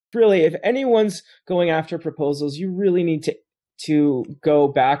really, if anyone's going after proposals, you really need to go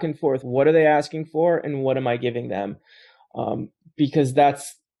back and forth. What are they asking for, and what am I giving them? Because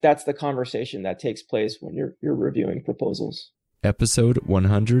that's the conversation that takes place when you're reviewing proposals. Episode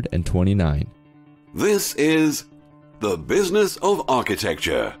 129. This is The Business of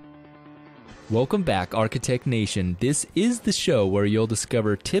Architecture. Welcome back, Architect Nation. This is the show where you'll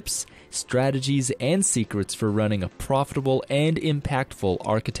discover tips, strategies, and secrets for running a profitable and impactful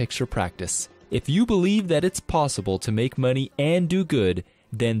architecture practice. If you believe that it's possible to make money and do good,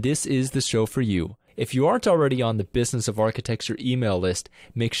 then this is the show for you. If you aren't already on the Business of Architecture email list,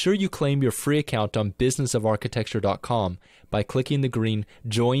 make sure you claim your free account on businessofarchitecture.com by clicking the green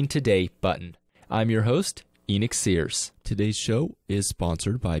Join Today button. I'm your host, Enoch Sears. Today's show is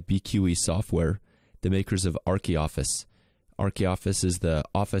sponsored by BQE Software, the makers of ArchiOffice. ArchiOffice is the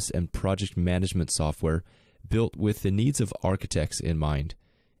office and project management software built with the needs of architects in mind.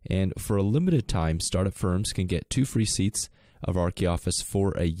 And for a limited time, startup firms can get 2 free seats of ArchiOffice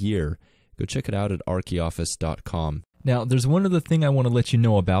for a year. Go check it out at archioffice.com. Now, there's one other thing I want to let you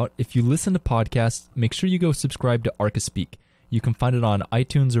know about. If you listen to podcasts, make sure you go subscribe to ArchiSpeak. You can find it on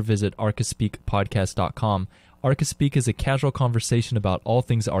iTunes or visit archispeakpodcast.com. ArchiSpeak is a casual conversation about all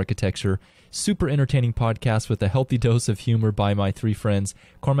things architecture. Super entertaining podcast with a healthy dose of humor by my 3 friends,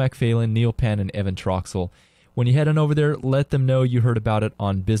 Cormac Phelan, Neil Penn, and Evan Troxel. When you head on over there, let them know you heard about it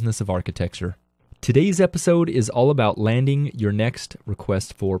on Business of Architecture. Today's episode is all about landing your next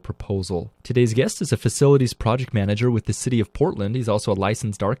request for proposal. Today's guest is a facilities project manager with the city of Portland. He's also a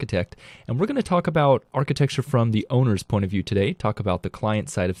licensed architect. And we're going to talk about architecture from the owner's point of view today, talk about the client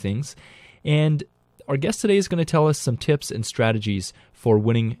side of things. And our guest today is going to tell us some tips and strategies for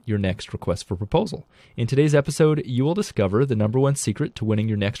winning your next request for proposal. In today's episode, you will discover the number 1 secret to winning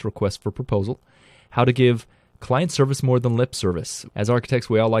your next request for proposal, how to give client service more than lip service. As architects,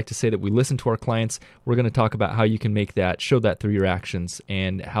 we all like to say that we listen to our clients. We're going to talk about how you can make that, show that through your actions,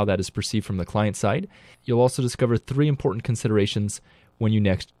 and how that is perceived from the client side. You'll also discover 3 important considerations when you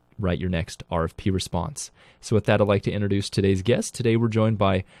next write your next RFP response. So with that, I'd like to introduce today's guest. Today, we're joined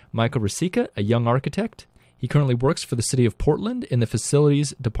by Michael Riscica, a young architect. He currently works for the city of Portland in the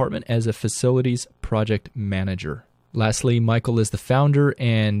facilities department as a facilities project manager. Lastly, Michael is the founder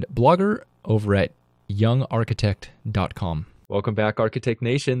and blogger over at youngarchitect.com. Welcome back, Architect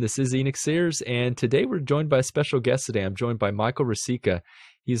Nation. This is Enoch Sears, and today we're joined by a special guest today. I'm joined by Michael Riscica.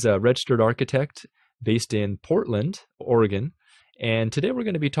 He's a registered architect based in Portland, Oregon, and today we're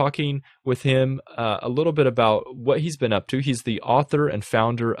going to be talking with him a little bit about what he's been up to. He's the author and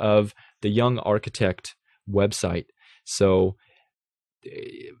founder of the Young Architect website. So,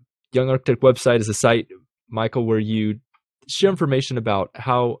 Young Architect website is a site, Michael, where you share information about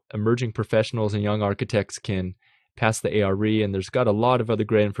how emerging professionals and young architects can pass the ARE, and there's got a lot of other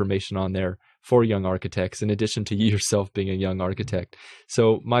great information on there for young architects, in addition to you yourself being a young architect.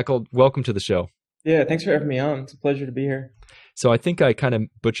 So, Michael, welcome to the show. Yeah, thanks for having me on. It's a pleasure to be here. So I think I kind of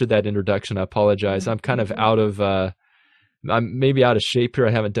butchered that introduction. I apologize. I'm kind of I'm maybe out of shape here.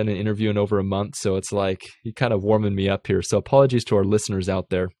 I haven't done an interview in over a month, so it's like you're kind of warming me up here. So apologies to our listeners out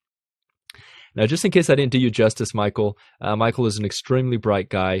there. Now, just in case I didn't do you justice, Michael is an extremely bright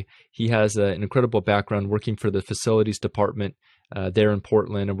guy. He has an incredible background working for the facilities department there in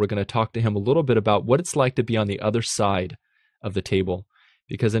Portland, and we're going to talk to him a little bit about what it's like to be on the other side of the table.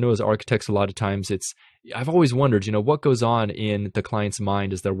 Because I know as architects, a lot of times I've always wondered, what goes on in the client's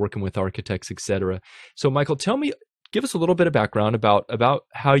mind as they're working with architects, et cetera. So, Michael, give us a little bit of background about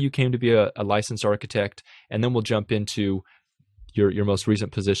how you came to be a licensed architect, and then we'll jump into your most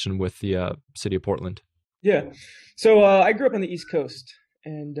recent position with the city of Portland. Yeah. So I grew up on the East Coast,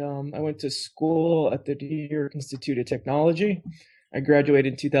 and I went to school at the New York Institute of Technology. I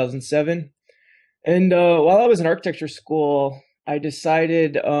graduated in 2007. And while I was in architecture school, I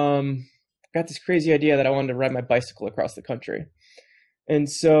decided, got this crazy idea that I wanted to ride my bicycle across the country. And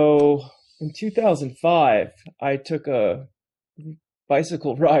so in 2005, I took a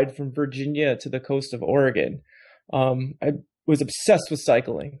bicycle ride from Virginia to the coast of Oregon. I was obsessed with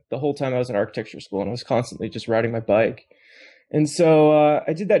cycling the whole time I was in architecture school, and I was constantly just riding my bike. And so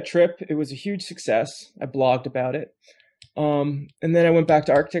I did that trip. It was a huge success. I blogged about it. And then I went back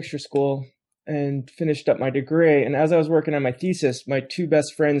to architecture school and finished up my degree. And as I was working on my thesis, my 2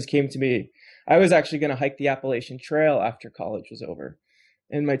 best friends came to me. I was actually going to hike the Appalachian Trail after college was over.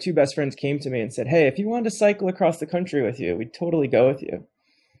 And my 2 best friends came to me and said, "Hey, if you wanted to cycle across the country with you, we'd totally go with you."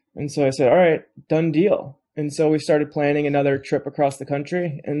 And so I said, "All right, done deal." And so we started planning another trip across the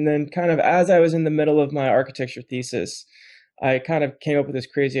country. And then kind of as I was in the middle of my architecture thesis, I kind of came up with this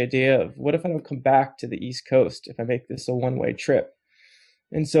crazy idea of what if I don't come back to the East Coast if I make this a one-way trip?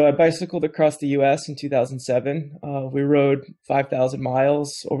 And so I bicycled across the US in 2007. We rode 5,000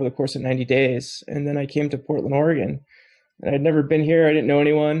 miles over the course of 90 days. And then I came to Portland, Oregon. And I'd never been here. I didn't know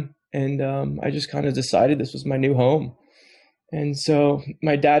anyone. And I just kind of decided this was my new home. And so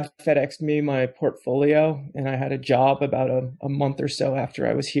my dad FedExed me my portfolio, and I had a job about a month or so after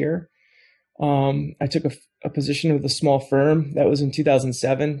I was here. I took a position with a small firm. That was in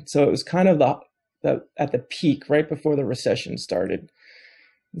 2007. So it was kind of the at the peak, right before the recession started.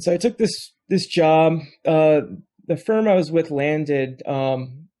 And so I took this job. The firm I was with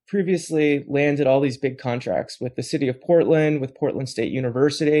previously landed all these big contracts with the city of Portland, with Portland State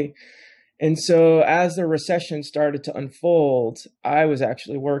University. And so as the recession started to unfold, I was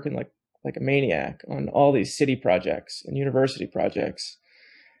actually working like a maniac on all these city projects and university projects.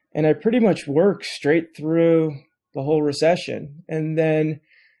 And I pretty much worked straight through the whole recession. And then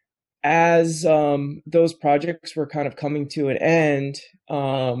as those projects were kind of coming to an end,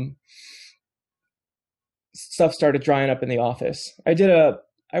 stuff started drying up in the office.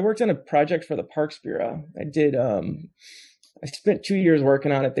 I worked on a project for the Parks Bureau. I spent 2 years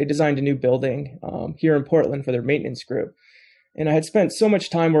working on it. They designed a new building here in Portland for their maintenance group. And I had spent so much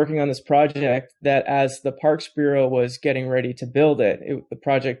time working on this project that as the Parks Bureau was getting ready to build the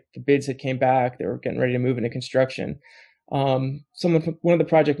bids had came back. They were getting ready to move into construction. One of the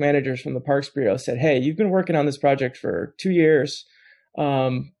project managers from the Parks Bureau said, "Hey, you've been working on this project for 2 years.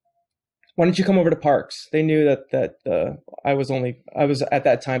 Why don't you come over to Parks?" They knew that I was at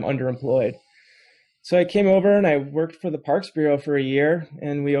that time underemployed. So I came over and I worked for the Parks Bureau for a year,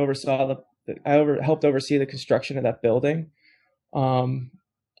 and we helped oversee the construction of that building.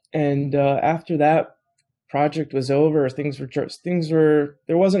 After that project was over,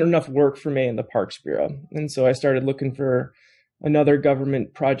 there wasn't enough work for me in the Parks Bureau. And so I started looking for another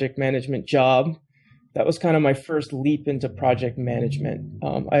government project management job. That was kind of my first leap into project management.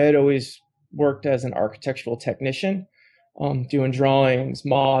 I had always worked as an architectural technician, doing drawings,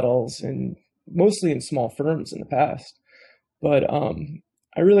 models, and mostly in small firms in the past. But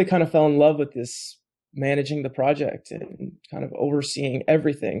I really kind of fell in love with this managing the project and kind of overseeing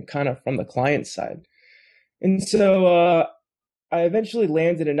everything kind of from the client side. And so I eventually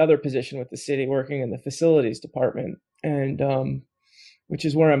landed another position with the city working in the facilities department, and which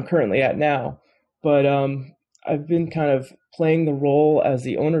is where I'm currently at now. But I've been kind of playing the role as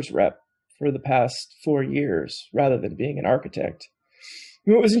the owner's rep for the past 4 years rather than being an architect.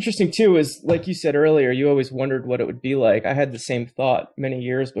 And what was interesting too is, like you said earlier, you always wondered what it would be like. I had the same thought many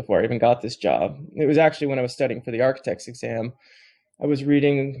years before I even got this job. It was actually when I was studying for the architect's exam. I was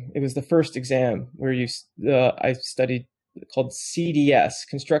reading, it was the first exam where I studied called CDS,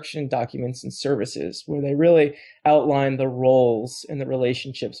 Construction Documents and Services, where they really outline the roles and the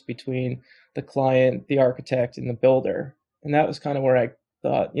relationships between the client, the architect, and the builder. And that was kind of where I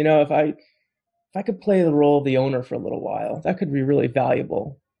thought, if I could play the role of the owner for a little while, that could be really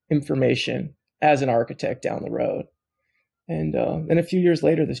valuable information as an architect down the road. And then a few years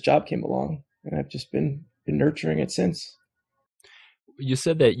later, this job came along, and I've just been nurturing it since. You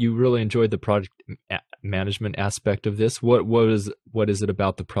said that you really enjoyed the project management aspect of this. What is it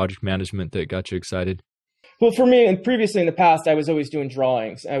about the project management that got you excited? Well, for me, and previously in the past, I was always doing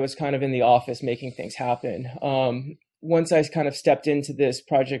drawings. I was kind of in the office making things happen. Once I kind of stepped into this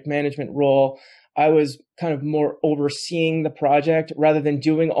project management role, I was kind of more overseeing the project rather than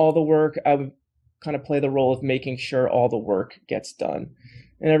doing all the work. I would kind of play the role of making sure all the work gets done.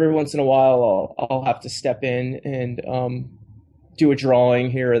 And every once in a while, I'll have to step in and do a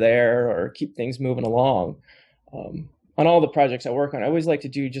drawing here or there or keep things moving along. On all the projects I work on, I always like to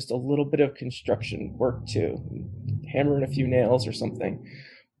do just a little bit of construction work too, hammer in a few nails or something.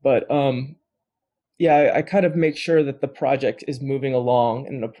 But yeah, I kind of make sure that the project is moving along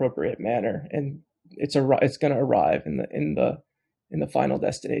in an appropriate manner, and it's going to arrive in the final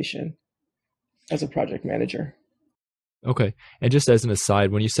destination as a project manager. Okay. And just as an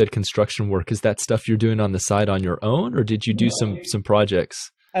aside, when you said construction work, is that stuff you're doing on the side on your own, or did you do some projects?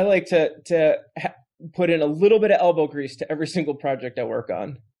 I like to put in a little bit of elbow grease to every single project I work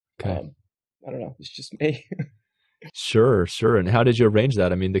on. Okay. I don't know. It's just me. Sure. And how did you arrange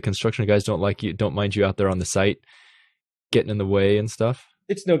that? I mean, the construction guys don't mind you out there on the site getting in the way and stuff?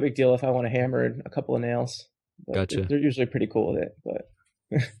 It's no big deal if I want to hammer in a couple of nails. Gotcha. They're usually pretty cool with it.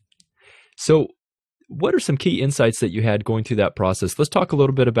 But So what are some key insights that you had going through that process? Let's talk a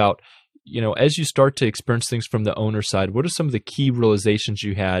little bit about, as you start to experience things from the owner side, what are some of the key realizations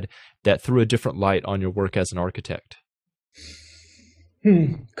you had that threw a different light on your work as an architect?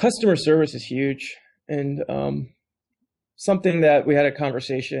 Customer service is huge. And something that we had a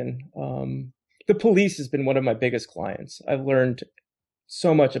conversation, the police has been one of my biggest clients. I've learned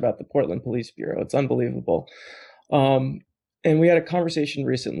so much about the Portland Police Bureau. It's unbelievable. And we had a conversation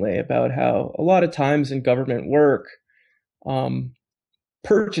recently about how a lot of times in government work,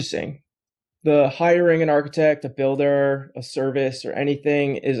 purchasing, the hiring an architect, a builder, a service, or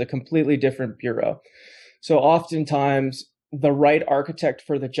anything is a completely different bureau. So oftentimes the right architect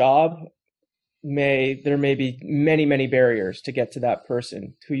for the job there may be many, many barriers to get to that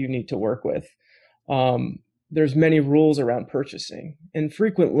person who you need to work with. There's many rules around purchasing, and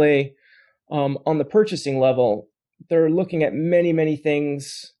frequently on the purchasing level, they're looking at many, many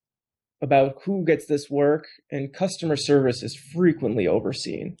things about who gets this work, and customer service is frequently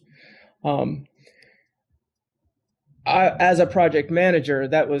overseen. As a project manager,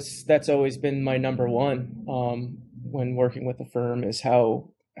 that's always been my number one when working with a firm, is how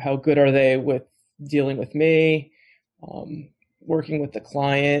good are they with dealing with me, working with the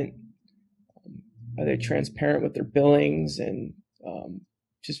client. Are they transparent with their billings, and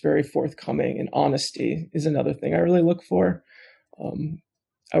just very forthcoming, and honesty is another thing I really look for.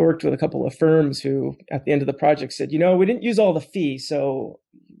 I worked with a couple of firms who at the end of the project said, we didn't use all the fee, so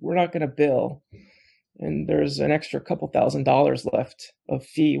we're not going to bill. And there's an extra couple $1,000s left of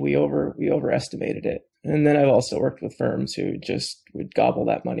fee. We overestimated it. And then I've also worked with firms who just would gobble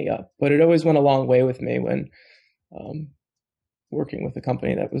that money up. But it always went a long way with me when working with a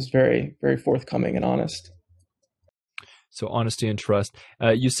company that was very, very forthcoming and honest. So honesty and trust.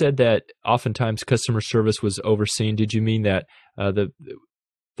 You said that oftentimes customer service was overseen. Did you mean that the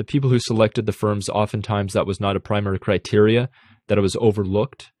people who selected the firms, oftentimes that was not a primary criteria, that it was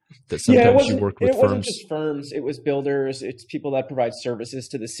overlooked? That sometimes you worked with firms? It wasn't just firms. It was builders. It's people that provide services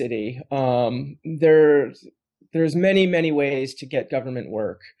to the city. There's many, many ways to get government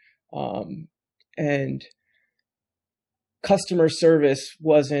work. And customer service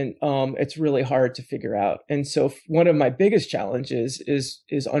wasn't, it's really hard to figure out. And so one of my biggest challenges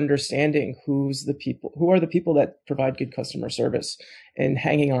is understanding who are the people that provide good customer service, and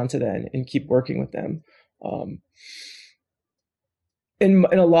hanging on to them and keep working with them. In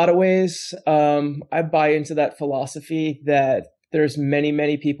a lot of ways, I buy into that philosophy that there's many,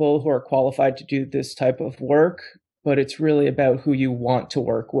 many people who are qualified to do this type of work, but it's really about who you want to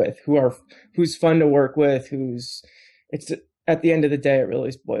work with, who's fun to work with, at the end of the day, it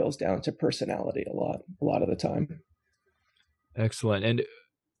really boils down to personality a lot of the time. Excellent. And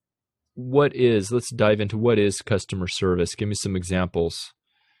let's dive into what is customer service. Give me some examples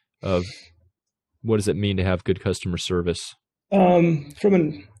of what does it mean to have good customer service? In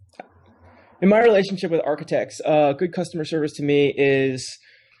my relationship with architects, good customer service to me is,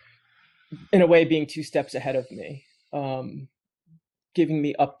 in a way, being 2 steps ahead of me, giving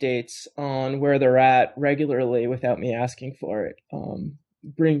me updates on where they're at regularly without me asking for it,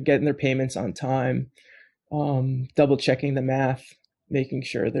 getting their payments on time, double checking the math, making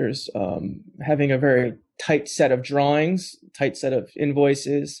sure there's having a very tight set of drawings, tight set of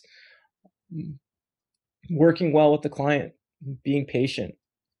invoices, working well with the client, being patient.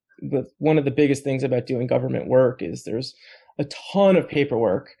 But one of the biggest things about doing government work is there's a ton of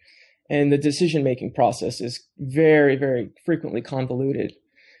paperwork, and the decision-making process is very, very frequently convoluted.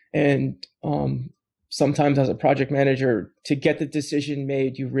 And sometimes as a project manager, to get the decision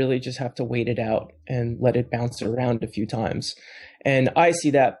made, you really just have to wait it out and let it bounce around a few times. And I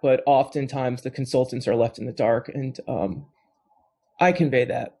see that, but oftentimes the consultants are left in the dark, and I convey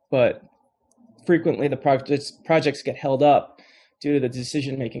that, but frequently the projects get held up due to the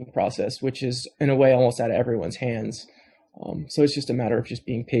decision-making process, which is in a way almost out of everyone's hands. So it's just a matter of just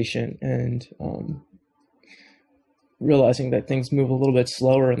being patient and realizing that things move a little bit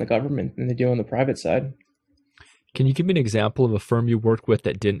slower in the government than they do on the private side. Can you give me an example of a firm you worked with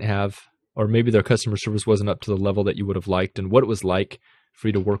that didn't have, or maybe their customer service wasn't up to the level that you would have liked, and what it was like for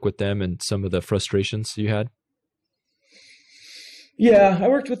you to work with them and some of the frustrations you had? Yeah, I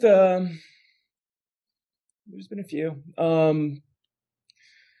worked with there's been a few.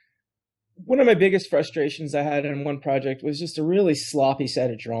 One of my biggest frustrations I had on one project was just a really sloppy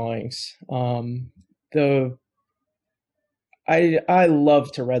set of drawings. I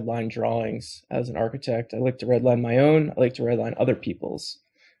love to redline drawings as an architect. I like to redline my own. I like to redline other people's,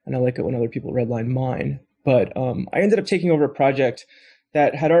 and I like it when other people redline mine. But I ended up taking over a project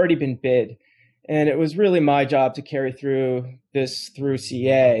that had already been bid, and it was really my job to carry through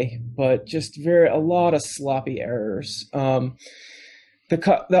CA, but just a lot of sloppy errors.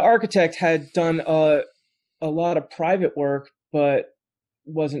 The architect had done a lot of private work, but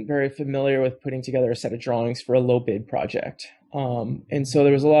wasn't very familiar with putting together a set of drawings for a low bid project. And so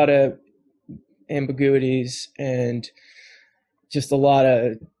there was a lot of ambiguities and just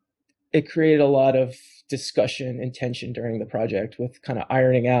it created a lot of discussion and tension during the project with kind of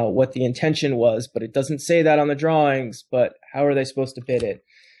ironing out what the intention was, but it doesn't say that on the drawings, but how are they supposed to bid it?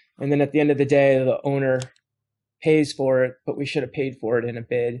 And then at the end of the day, the owner pays for it, but we should have paid for it in a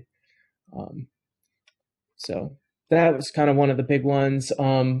bid. So that was kind of one of the big ones.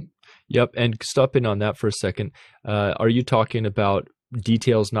 Yep. And stopping on that for a second, are you talking about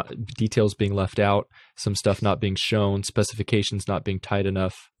details being left out, some stuff not being shown, specifications not being tight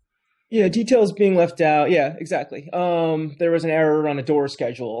enough? Yeah, details being left out. Yeah, exactly. There was an error on a door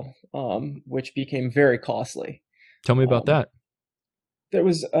schedule, which became very costly. Tell me about that. There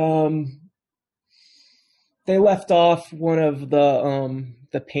was they left off one of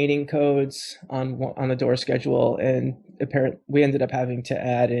the painting codes on the door schedule, and apparently we ended up having to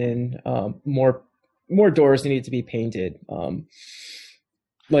add in more doors that needed to be painted.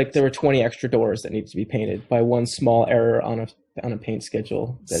 Like there were 20 extra doors that needed to be painted by one small error on a paint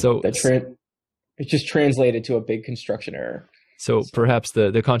schedule. It just translated to a big construction error. So perhaps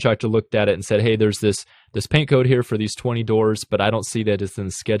the contractor looked at it and said, hey, there's this paint code here for these 20 doors, but I don't see that it's in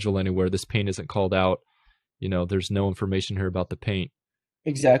the schedule anywhere. This paint isn't called out. There's no information here about the paint.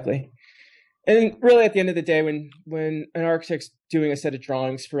 Exactly. And really at the end of the day, when an architect's doing a set of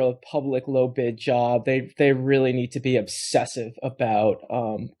drawings for a public low bid job, they really need to be obsessive about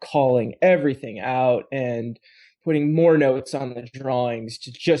calling everything out and putting more notes on the drawings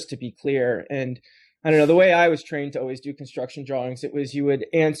just to be clear. And I don't know, the way I was trained to always do construction drawings, it was you would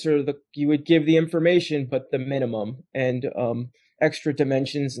give the information, but the minimum, and extra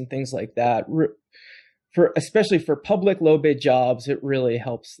dimensions and things like that. Especially for public low bid jobs, it really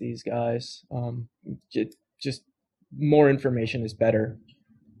helps these guys. Just more information is better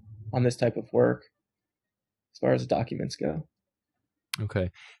on this type of work as far as the documents go.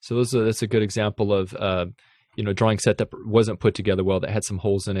 Okay. So that's a good example of, drawing set that wasn't put together well, that had some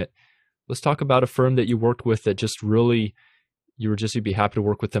holes in it. Let's talk about a firm that you worked with that just really, you'd be happy to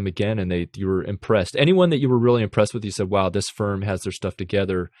work with them again, and you were impressed. Anyone that you were really impressed with, you said, wow, this firm has their stuff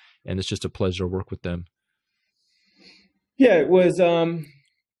together and it's just a pleasure to work with them. Yeah, it was, and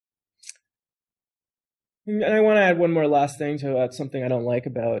I want to add one more last thing to something I don't like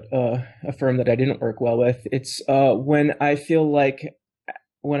about a firm that I didn't work well with. It's when I feel like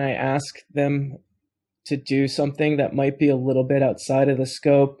when I ask them to do something that might be a little bit outside of the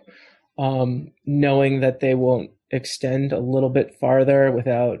scope, knowing that they won't extend a little bit farther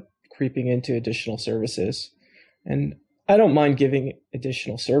without creeping into additional services. And I don't mind giving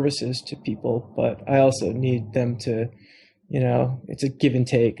additional services to people, but I also need them to, it's a give and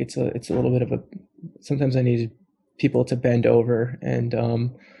take. It's a little bit of sometimes I need people to bend over, and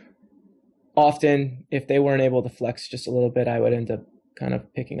often if they weren't able to flex just a little bit, I would end up kind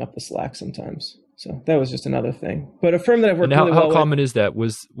of picking up the slack sometimes. So that was just another thing. But a firm that I've worked really well with. How common is that?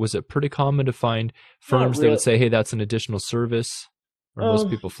 Was it pretty common to find firms that would say, hey, that's an additional service? Or are most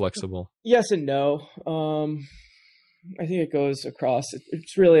people flexible? Yes and no. I think it goes across.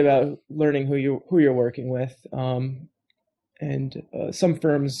 It's really about learning who you're working with. And some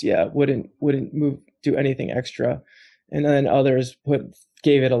firms, wouldn't do anything extra, and then others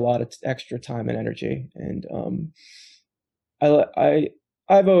gave it a lot of extra time and energy. And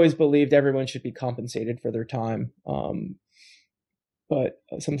I've always believed everyone should be compensated for their time, but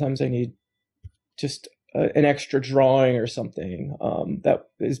sometimes I need just an extra drawing or something that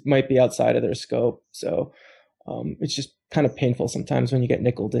might be outside of their scope. So it's just kind of painful sometimes when you get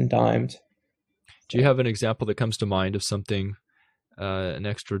nickeled and dimed. Do you have an example that comes to mind of something, an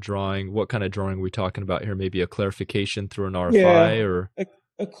extra drawing? What kind of drawing are we talking about here? Maybe a clarification through an RFI, or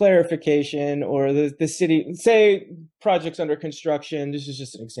a clarification, or the city, say projects under construction. This is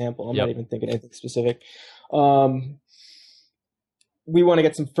just an example. I'm not even thinking anything specific. We want to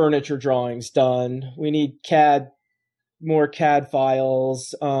get some furniture drawings done. We need more CAD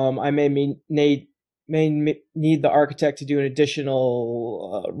files. I may need the architect to do an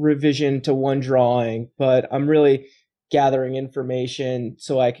additional revision to one drawing, but I'm really gathering information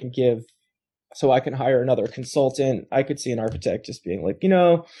so I can hire another consultant. I could see an architect just being like,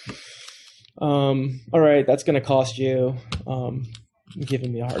 all right, that's going to cost you,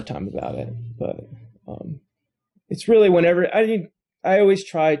 giving me a hard time about it. But it's really whenever I always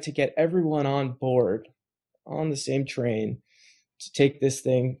try to get everyone on board on the same train to take this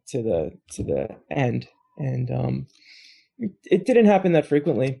thing to the end. And it didn't happen that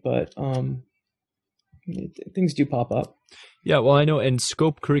frequently, but things do pop up. Yeah, well, I know, and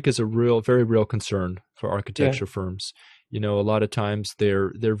scope creep is a very real concern for architecture firms. A lot of times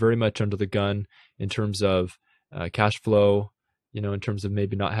they're very much under the gun in terms of cash flow, in terms of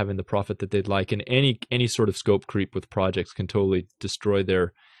maybe not having the profit that they'd like. And any sort of scope creep with projects can totally destroy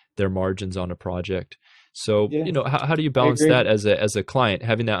their margins on a project. So, Yeah, how do you I balance agree. that as a client,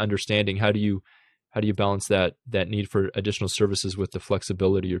 having that understanding? How do you balance that need for additional services with the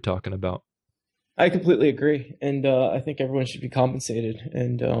flexibility you're talking about? I completely agree, and I think everyone should be compensated.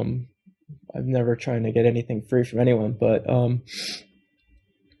 And I'm never trying to get anything free from anyone, but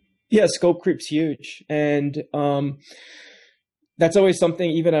yeah, scope creep's huge, and that's always something.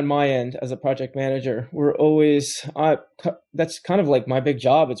 Even on my end as a project manager, we're always that's kind of like my big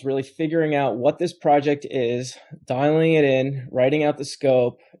job. It's really figuring out what this project is, dialing it in, writing out the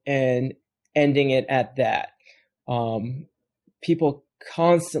scope, and ending it at that. People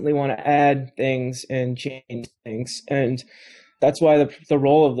constantly want to add things and change things, and that's why the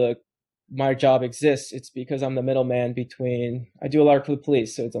role of the my job exists. It's because I'm the middleman between, I do a lot for the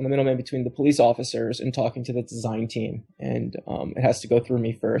police, so I'm the middleman between the police officers and talking to the design team, and it has to go through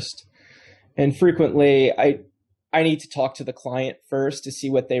me first. And frequently I need to talk to the client first to see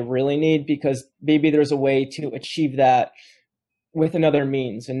what they really need, because maybe there's a way to achieve that with another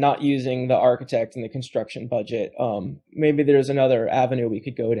means and not using the architect and the construction budget. Maybe there's another avenue we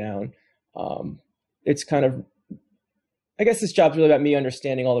could go down. It's kind of, I guess this job's really about me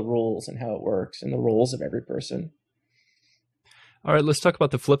understanding all the rules and how it works and the roles of every person. All right, let's talk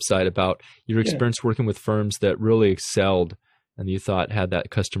about the flip side, about your Yeah. experience working with firms that really excelled and you thought had that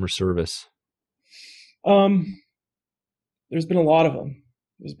customer service. There's been a lot of them.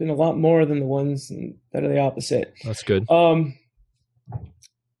 There's been a lot more than the ones that are the opposite. That's good. I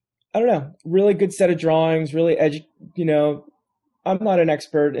don't know, really good set of drawings, really I'm not an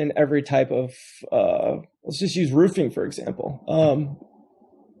expert in every type of, let's just use roofing, for example.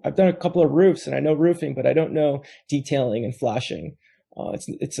 I've done a couple of roofs and I know roofing, but I don't know detailing and flashing.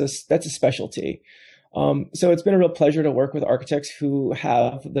 That's a specialty. So it's been a real pleasure to work with architects who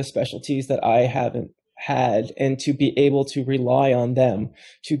have the specialties that I haven't had, and to be able to rely on them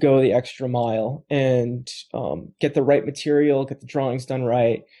to go the extra mile and get the right material, get the drawings done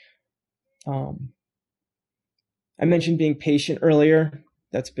right. I mentioned being patient earlier.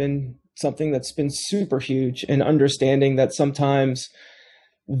 That's been something that's been super huge, and understanding that sometimes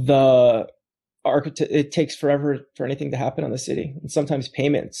the architect, it takes forever for anything to happen on the city, and sometimes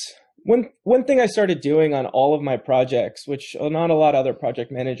payments. One thing I started doing on all of my projects, which not a lot of other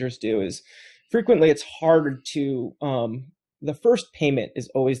project managers do, is frequently it's hard to the first payment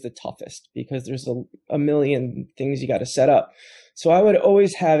is always the toughest, because there's a million things you got to set up. So I would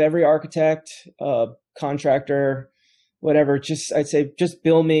always have every architect, contractor, whatever, I'd say just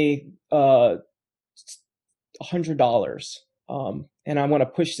bill me $100, and I want to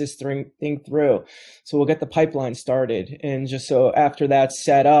push this thing through. So we'll get the pipeline started, and just so after that's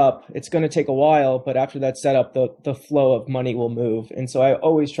set up, it's going to take a while, but after that's set up, the flow of money will move. And so I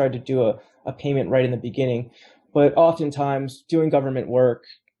always try to do a payment right in the beginning. But oftentimes, doing government work,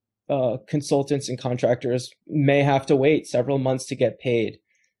 consultants and contractors may have to wait several months to get paid,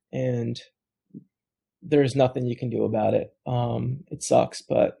 and there's nothing you can do about it. It sucks,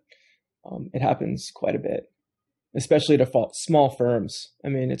 but it happens quite a bit, especially to small firms. I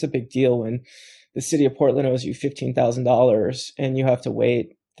mean, it's a big deal when the city of Portland owes you $15,000 and you have to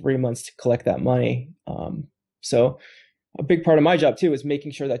wait 3 months to collect that money. So a big part of my job too is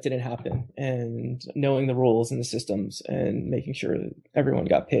making sure that didn't happen, and knowing the rules and the systems, and making sure that everyone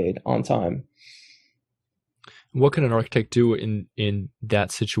got paid on time. What can an architect do in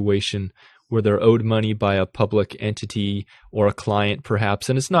that situation where they're owed money by a public entity or a client, perhaps?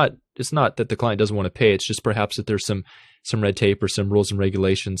 And it's not that the client doesn't want to pay. It's just perhaps that there's some red tape or some rules and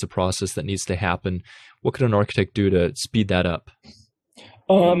regulations, a process that needs to happen. What could an architect do to speed that up?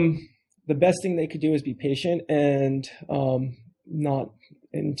 The best thing they could do is be patient, and to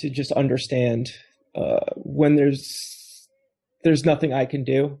just understand when there's nothing I can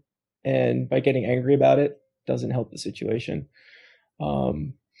do, and by getting angry about it doesn't help the situation.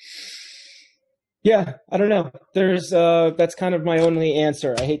 Yeah, I don't know. That's kind of my only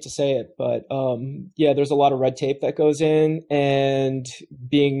answer. I hate to say it, but yeah, there's a lot of red tape that goes in, and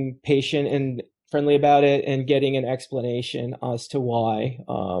being patient and friendly about it, and getting an explanation as to why.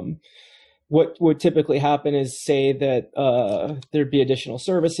 What would typically happen is, say that there'd be additional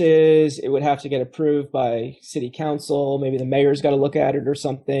services. It would have to get approved by city council. Maybe the mayor's got to look at it or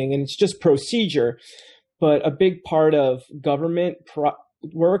something. And it's just procedure. But a big part of government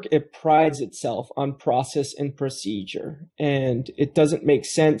work, it prides itself on process and procedure. And it doesn't make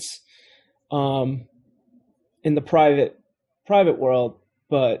sense in the private world,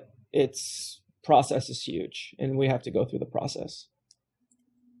 but its process is huge, and we have to go through the process.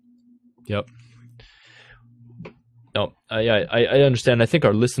 Yep. No, I understand. I think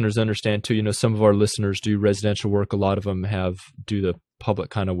our listeners understand too. You know, some of our listeners do residential work. A lot of them do the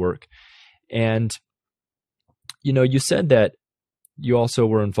public kind of work. And You said that you also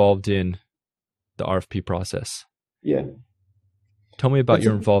were involved in the RFP process. Yeah. Tell me about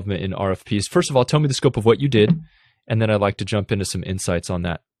your involvement in RFPs. First of all, tell me the scope of what you did, and then I'd like to jump into some insights on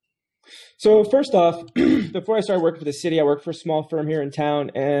that. So first off, before I started working for the city, I worked for a small firm here in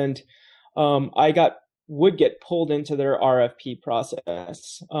town, and I would get pulled into their RFP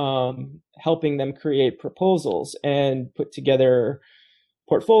process, helping them create proposals and put together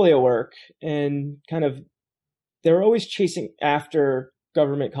portfolio work, and kind of they were always chasing after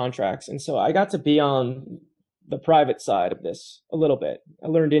government contracts. And so I got to be on the private side of this a little bit. I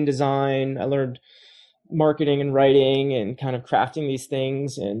learned InDesign, I learned marketing and writing and kind of crafting these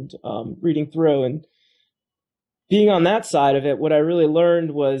things and reading through. And being on that side of it, what I really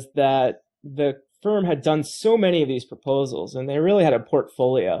learned was that the firm had done so many of these proposals, and they really had a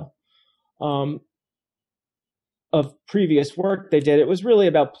portfolio of previous work they did. It was really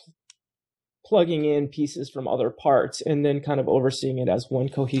about plugging in pieces from other parts and then kind of overseeing it as one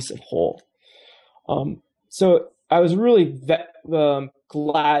cohesive whole. So I was really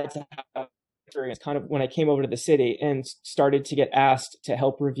glad to have experience kind of when I came over to the city and started to get asked to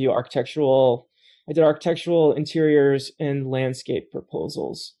help review architectural. I did architectural, interiors, and landscape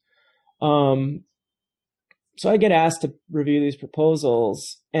proposals. So I get asked to review these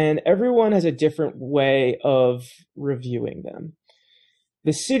proposals, and everyone has a different way of reviewing them.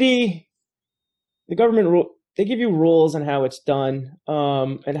 The city, the government, they give you rules on how it's done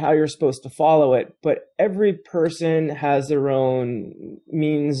and how you're supposed to follow it, but every person has their own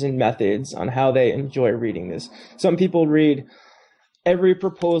means and methods on how they enjoy reading this. Some people read every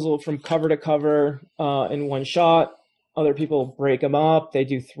proposal from cover to cover in one shot. Other people break them up. They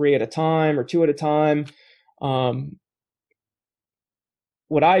do 3 at a time or 2 at a time.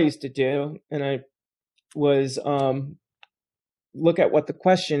 What I used to do, and I was look at what the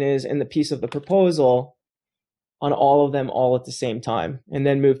question is in the piece of the proposal on all of them all at the same time, and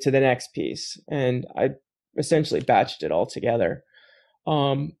then move to the next piece. And I essentially batched it all together.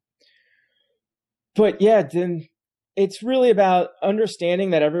 But yeah, then it's really about understanding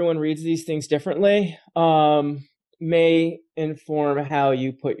that everyone reads these things differently, may inform how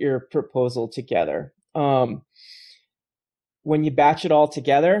you put your proposal together. When you batch it all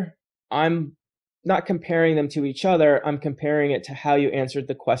together, I'm not comparing them to each other. I'm comparing it to how you answered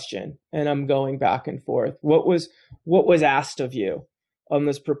the question, and I'm going back and forth. What was asked of you on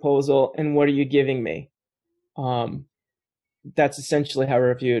this proposal, and what are you giving me? That's essentially how I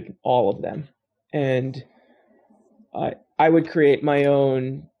reviewed all of them. And I would create my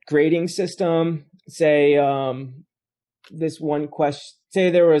own grading system. Say this one question, say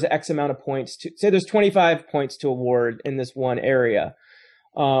there was X amount of points say there's 25 points to award in this one area.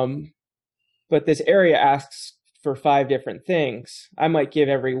 But this area asks for 5 different things. I might give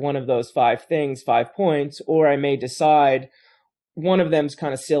every one of those 5 things 5 points, or I may decide one of them's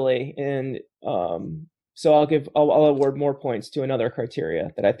kind of silly, and so I'll award more points to another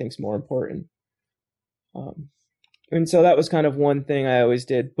criteria that I think is more important. And so that was kind of one thing I always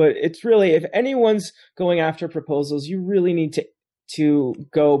did. But it's really, if anyone's going after proposals, you really need to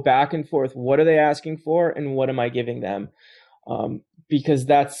go back and forth. What are they asking for, and what am I giving them? Because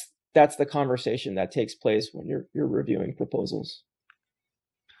that's the conversation that takes place when you're reviewing proposals.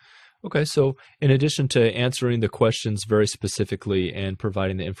 Okay, so in addition to answering the questions very specifically and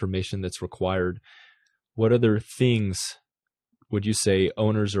providing the information that's required, what other things would you say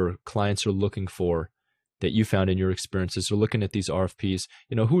owners or clients are looking for that you found in your experiences? They're looking at these RFPs.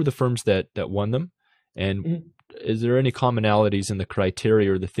 Who are the firms that won them? And is there any commonalities in the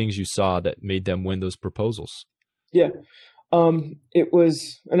criteria or the things you saw that made them win those proposals? Yeah. It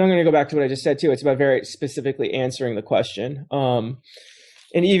was, and I'm going to go back to what I just said too. It's about very specifically answering the question.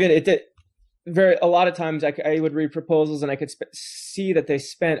 And even it did a lot of times I would read proposals and I could see that they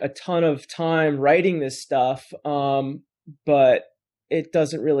spent a ton of time writing this stuff. But it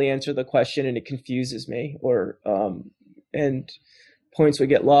doesn't really answer the question, and it confuses me, and points would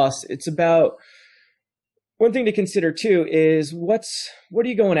get lost. It's about, one thing to consider too is what are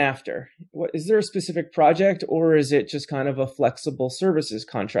you going after? Is there a specific project, or is it just kind of a flexible services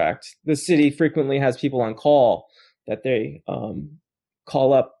contract? The city frequently has people on call that they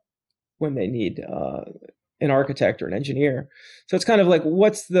call up when they need an architect or an engineer. So it's kind of like,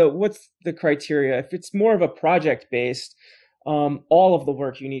 what's the criteria? If it's more of a project based, all of the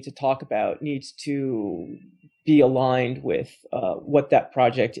work you need to talk about needs to be aligned with what that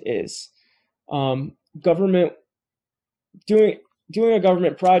project is. Government doing a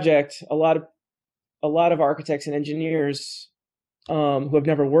government project, a lot of architects and engineers who have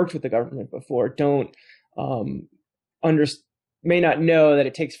never worked with the government before don't may not know that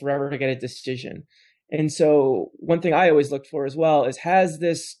it takes forever to get a decision, And so one thing I always looked for as well is, has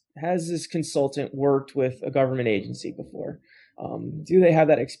this consultant worked with a government agency before? Do they have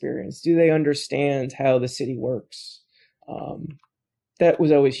that experience? Do they understand how the city works? That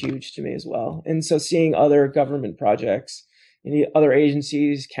was always huge to me as well. And so seeing other government projects, any other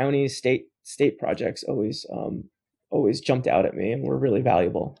agencies, counties, state projects always jumped out at me and were really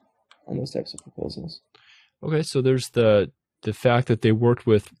valuable on those types of proposals. Okay, so there's the fact that they worked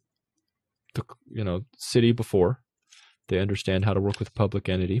with the city before. They understand how to work with a public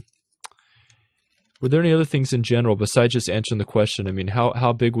entity. Were there any other things in general besides just answering the question? I mean,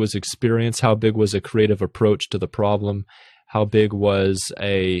 how big was experience? How big was a creative approach to the problem? How big was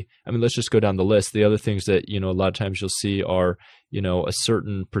let's just go down the list. The other things that, a lot of times you'll see are, a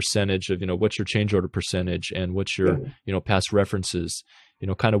certain percentage of, what's your change order percentage and what's your, past references,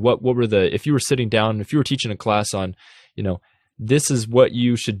 kind of what were if you were sitting down, if you were teaching a class on, this is what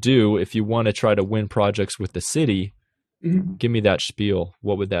you should do if you want to try to win projects with the city, give me that spiel.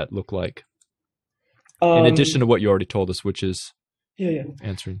 What would that look like? In addition to what you already told us, which is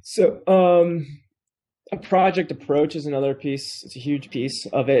answering. So, a project approach is another piece. It's a huge piece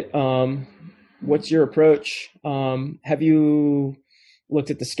of it. What's your approach? Have you looked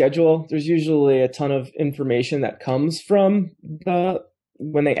at the schedule? There's usually a ton of information that comes from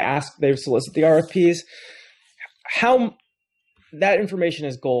when they solicit the RFPs. That information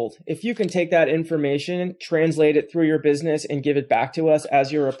is gold. If you can take that information, translate it through your business, and give it back to us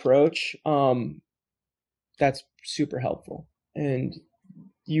as your approach, that's super helpful. And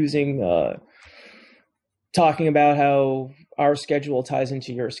talking about how our schedule ties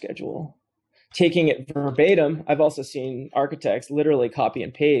into your schedule, taking it verbatim. I've also seen architects literally copy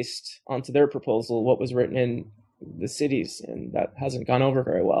and paste onto their proposal what was written in the cities, and that hasn't gone over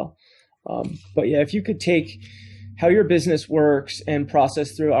very well. But yeah, if you could take how your business works and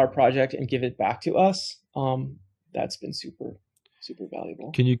process through our project and give it back to us, that's been super, super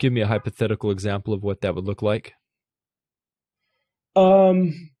valuable. Can you give me a hypothetical example of what that would look like?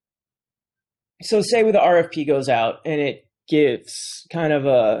 So say with the RFP goes out and it gives kind of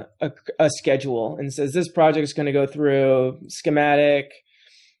a schedule and says this project is going to go through schematic,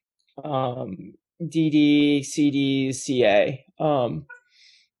 DD, CD, CA,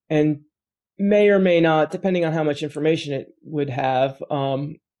 and may or may not, depending on how much information it would have.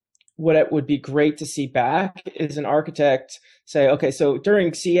 What it would be great to see back is an architect say, okay, so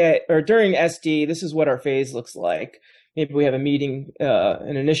during CA or during SD, this is what our phase looks like. Maybe we have a meeting,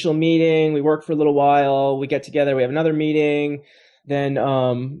 an initial meeting, we work for a little while, we get together, we have another meeting,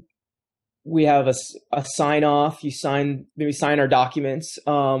 then we have a sign off, maybe sign our documents,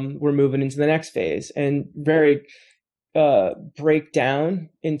 we're moving into the next phase, and very break down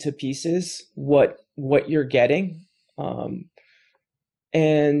into pieces what you're getting,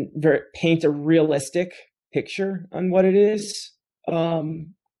 and paint a realistic picture on what it is,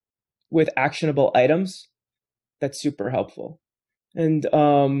 with actionable items. That's super helpful. And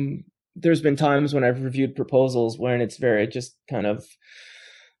there's been times when I've reviewed proposals when it's very just kind of,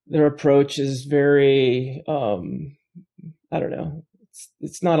 their approach is very, I don't know,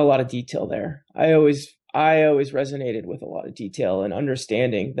 it's not a lot of detail there. I always resonated with a lot of detail and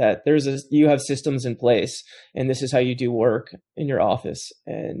understanding that you have systems in place and this is how you do work in your office,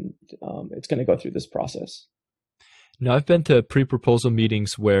 and it's going to go through this process. Now, I've been to pre-proposal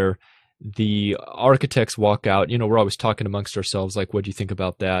meetings where the architects walk out, we're always talking amongst ourselves, like, what do you think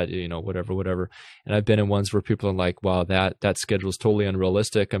about that? Whatever. And I've been in ones where people are like, wow, that schedule is totally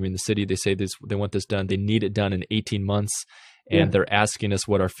unrealistic. I mean, the city, they say this, they want this done. They need it done in 18 months. And they're asking us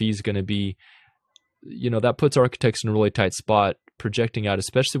what our fee is going to be. That puts architects in a really tight spot, projecting out,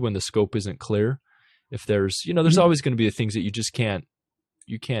 especially when the scope isn't clear. If there's, there's always going to be the things that you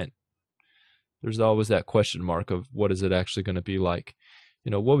can't, there's always that question mark of what is it actually going to be like?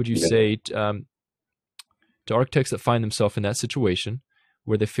 What would you say to architects that find themselves in that situation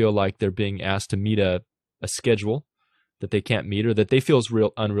where they feel like they're being asked to meet a schedule that they can't meet or that they feel is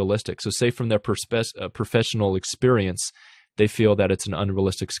unrealistic? So say from their professional experience, they feel that it's an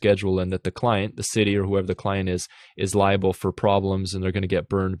unrealistic schedule and that the client, the city or whoever the client is liable for problems and they're going to get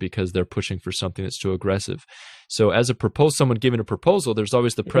burned because they're pushing for something that's too aggressive. So as someone giving a proposal, there's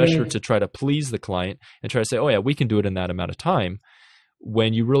always the pressure to try to please the client and try to say, oh yeah, we can do it in that amount of time.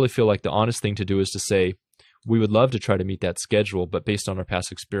 When you really feel like the honest thing to do is to say, we would love to try to meet that schedule, but based on our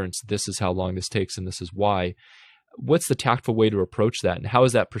past experience, this is how long this takes and this is why. What's the tactful way to approach that, and how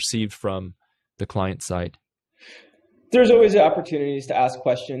is that perceived from the client side? there's always opportunities to ask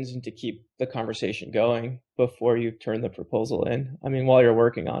questions and to keep the conversation going before you turn the proposal in. I mean, while you're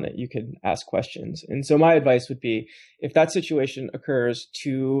working on it, you can ask questions. And so my advice would be, if that situation occurs,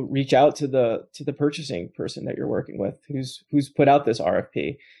 to reach out to the purchasing person that you're working with, who's put out this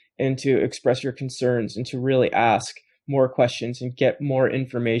RFP, and to express your concerns and to really ask more questions and get more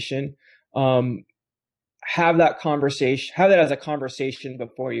information. Have that as a conversation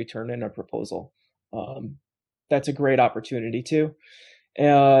before you turn in a proposal. That's a great opportunity too.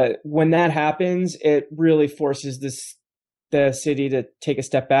 When that happens, it really forces the city to take a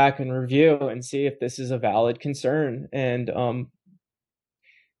step back and review and see if this is a valid concern, and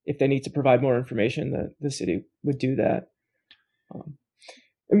if they need to provide more information, the city would do that.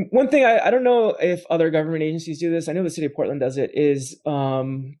 And one thing, I don't know if other government agencies do this, I know the city of Portland does it, is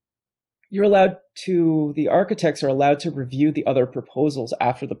the architects are allowed to review the other proposals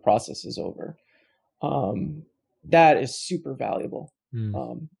after the process is over. That is super valuable.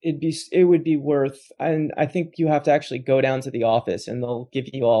 It would be worth, and I think you have to actually go down to the office and they'll give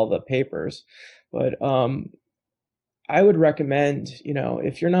you all the papers. But I would recommend,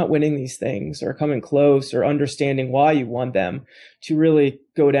 if you're not winning these things or coming close or understanding why you won them, to really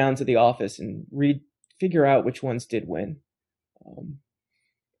go down to the office and figure out which ones did win.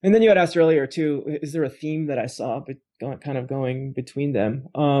 And then you had asked earlier too, is there a theme that I saw kind of going between them?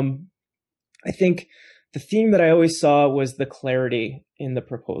 I think the theme that I always saw was the clarity in the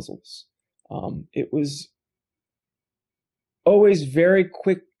proposals. It was always very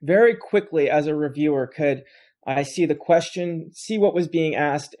quickly, as a reviewer, could I see the question, see what was being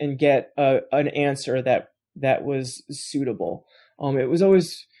asked, and get an answer that was suitable. It was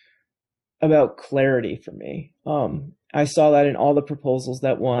always about clarity for me. I saw that in all the proposals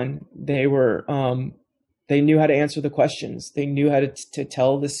that won. They knew how to answer the questions. They knew how to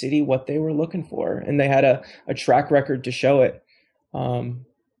tell the city what they were looking for, and they had a track record to show it.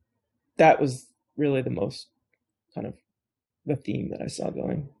 That was really the most kind of the theme that I saw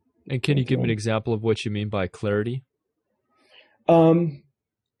going. And can you give me an example of what you mean by clarity? Yeah,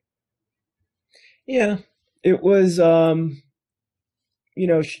 it was,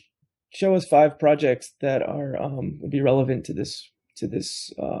 show us 5 projects that are would be relevant to this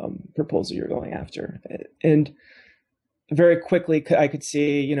proposal you're going after. And very quickly I could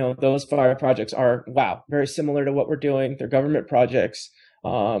see, those 5 projects are, very similar to what we're doing. They're government projects.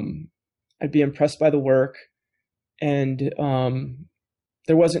 I'd be impressed by the work, and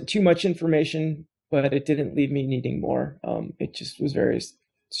there wasn't too much information, but it didn't leave me needing more. It just was very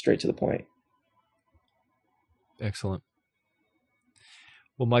straight to the point. Excellent.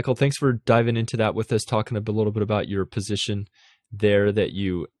 Well, Michael, thanks for diving into that with us, talking a little bit about your position there,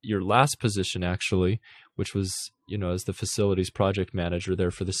 your last position actually, which was, as the facilities project manager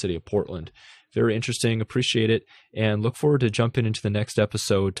there for the city of Portland. Very interesting. Appreciate it. And look forward to jumping into the next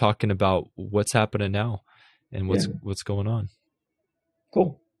episode, talking about what's happening now and what's going on.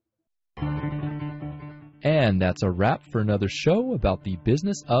 Cool. And that's a wrap for another show about the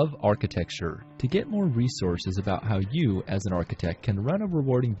business of architecture. To get more resources about how you, as an architect, can run a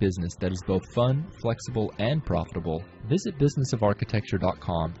rewarding business that is both fun, flexible, and profitable, visit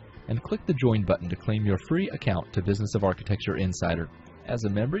businessafarchitecture.com and click the join button to claim your free account to Business of Architecture Insider. As a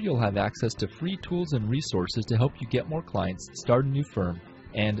member, you'll have access to free tools and resources to help you get more clients, start a new firm,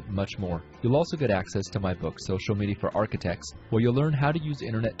 and much more. You'll also get access to my book, Social Media for Architects, where you'll learn how to use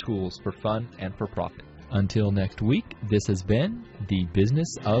internet tools for fun and for profit. Until next week, this has been The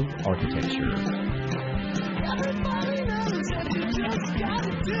Business of Architecture. Everybody knows that you just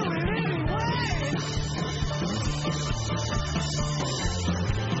gotta do it anyway.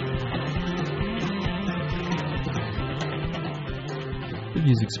 The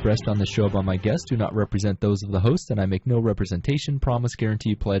views expressed on the show by my guests do not represent those of the host, and I make no representation, promise,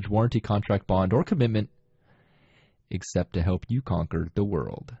 guarantee, pledge, warranty, contract, bond, or commitment except to help you conquer the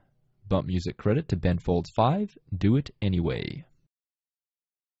world. Bump music credit to Ben Folds 5, Do It Anyway.